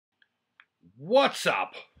What's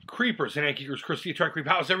up, creepers and anchors? Chris, the Atari Creep.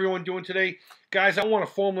 How's everyone doing today? Guys, I want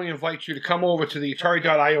to formally invite you to come over to the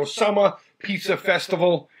Atari.io Summer Pizza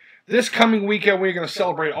Festival. This coming weekend, we're going to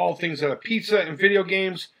celebrate all things that are pizza and video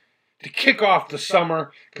games to kick off the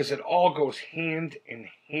summer, because it all goes hand in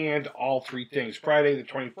hand, all three things. Friday the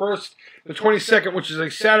 21st, the 22nd, which is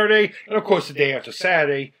a Saturday, and of course the day after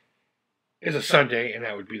Saturday is a Sunday, and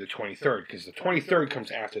that would be the 23rd, because the 23rd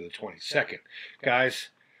comes after the 22nd. Guys,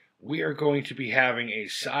 we are going to be having a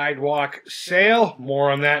sidewalk sale.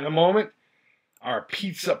 More on that in a moment. Our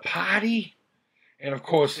pizza party. And of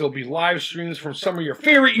course, there'll be live streams from some of your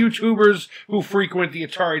favorite YouTubers who frequent the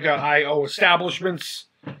Atari.io establishments.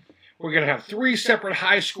 We're going to have 3 separate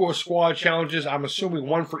high score squad challenges. I'm assuming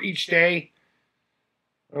 1 for each day.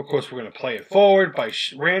 And of course, we're going to play it forward by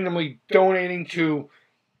randomly donating to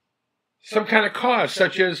some kind of cause,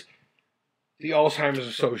 such as the Alzheimer's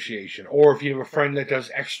Association, or if you have a friend that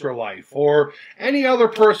does Extra Life, or any other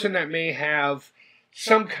person that may have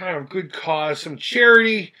some kind of good cause, some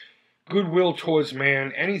charity, goodwill towards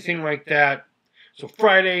man, anything like that. So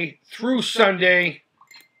Friday through Sunday,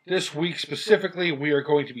 this week specifically, we are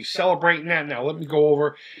going to be celebrating that. Now let me go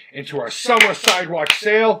over into our summer sidewalk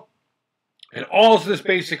sale. And all of this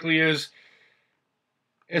basically is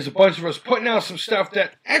a bunch of us putting out some stuff,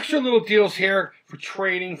 that extra little deals here for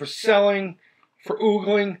trading, for selling, for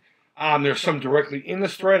oogling. There's some directly in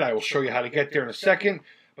this thread. I will show you how to get there in a second.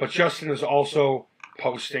 But Justin is also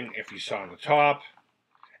posting, if you saw on the top,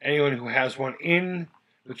 anyone who has one in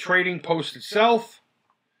the trading post itself.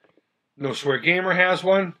 No Swear Gamer has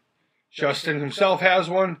one. Justin himself has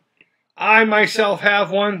one. I myself have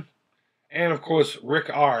one. And of course, Rick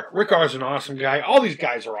R. Rick R is an awesome guy. All these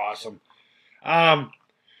guys are awesome.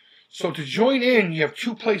 So to join in, you have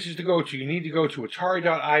 2 places to go to. You need to go to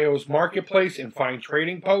Atari.io's marketplace and find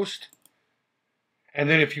Trading Post. And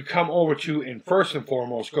then if you come over to, and first and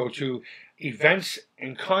foremost, go to Events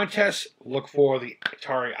and Contests, look for the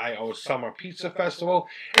Atari.io Summer Pizza Festival.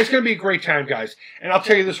 It's going to be a great time, guys. And I'll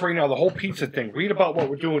tell you this right now, the whole pizza thing. Read about what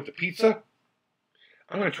we're doing with the pizza.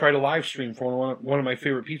 I'm going to try to live stream for one of my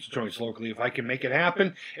favorite pizza joints locally. If I can make it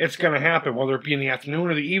happen, it's going to happen. Whether it be in the afternoon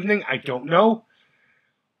or the evening, I don't know.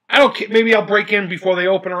 I don't care. Maybe I'll break in before they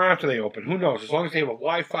open or after they open. Who knows? As long as they have a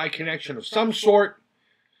Wi-Fi connection of some sort.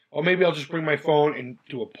 Or maybe I'll just bring my phone and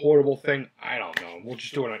do a portable thing. I don't know. We'll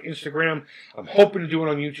just do it on Instagram. I'm hoping to do it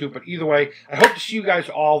on YouTube. But either way, I hope to see you guys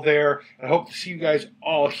all there. I hope to see you guys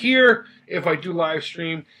all here if I do live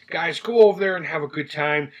stream. Guys, go over there and have a good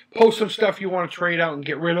time. Post some stuff you want to trade out and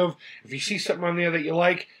get rid of. If you see something on there that you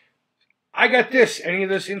like, I got this. Any of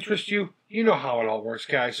this interests you? You know how it all works,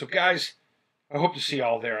 guys. So, guys, I hope to see you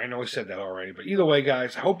all there. I know I said that already. But either way,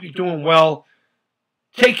 guys, I hope you're doing well.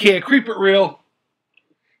 Take care. Creep it real.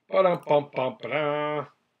 Ba-dum-bum-bum-ba-da.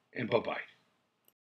 And bye-bye.